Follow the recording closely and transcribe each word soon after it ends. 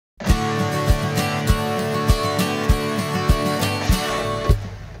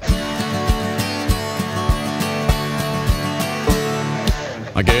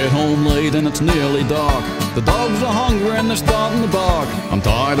I get home late and it's nearly dark. The dogs are hungry and they're starting to bark. I'm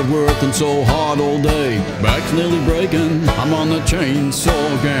tired of working so hard all day. Back's nearly breaking, I'm on the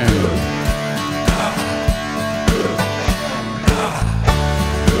chainsaw gang.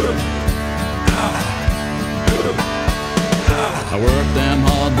 I work damn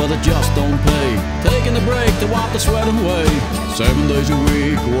hard but it just don't pay. Taking a break to wipe the sweat away. 7 days a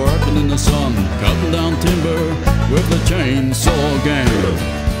week working in the sun, cutting down timber with the chainsaw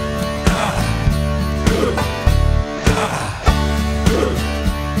gang.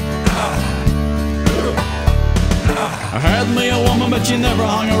 I had me a woman but she never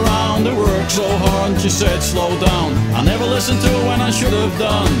hung around. I worked so hard and she said slow down. I never listened to her when I should have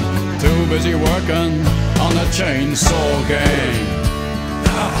done. Too busy working on the chainsaw gang.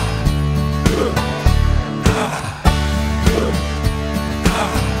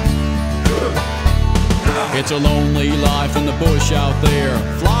 It's a lonely life in the bush out there.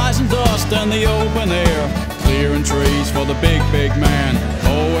 Flies and dust and the open air. Clearing trees for the big man.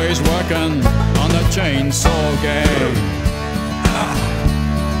 Always working on the chainsaw gang.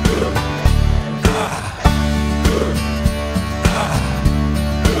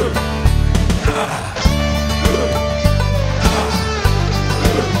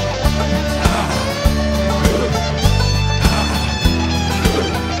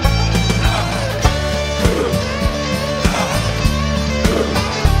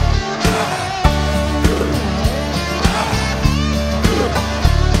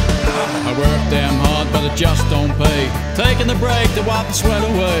 Damn hard, but it just don't pay. Taking the break to wipe the sweat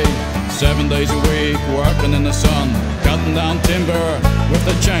away. 7 days a week, working in the sun, cutting down timber with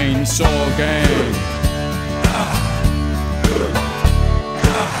the chainsaw gang.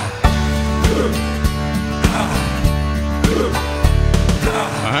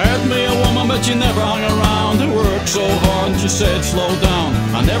 I had me a woman, but she never hung around. I worked so hard, and she said slow down.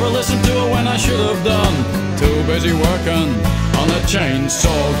 I never listened to her when I should have done. Too busy working on the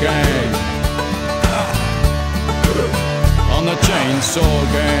chainsaw gang. On the chainsaw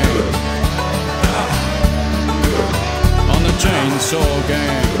gang. On the chainsaw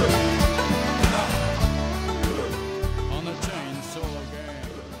gang.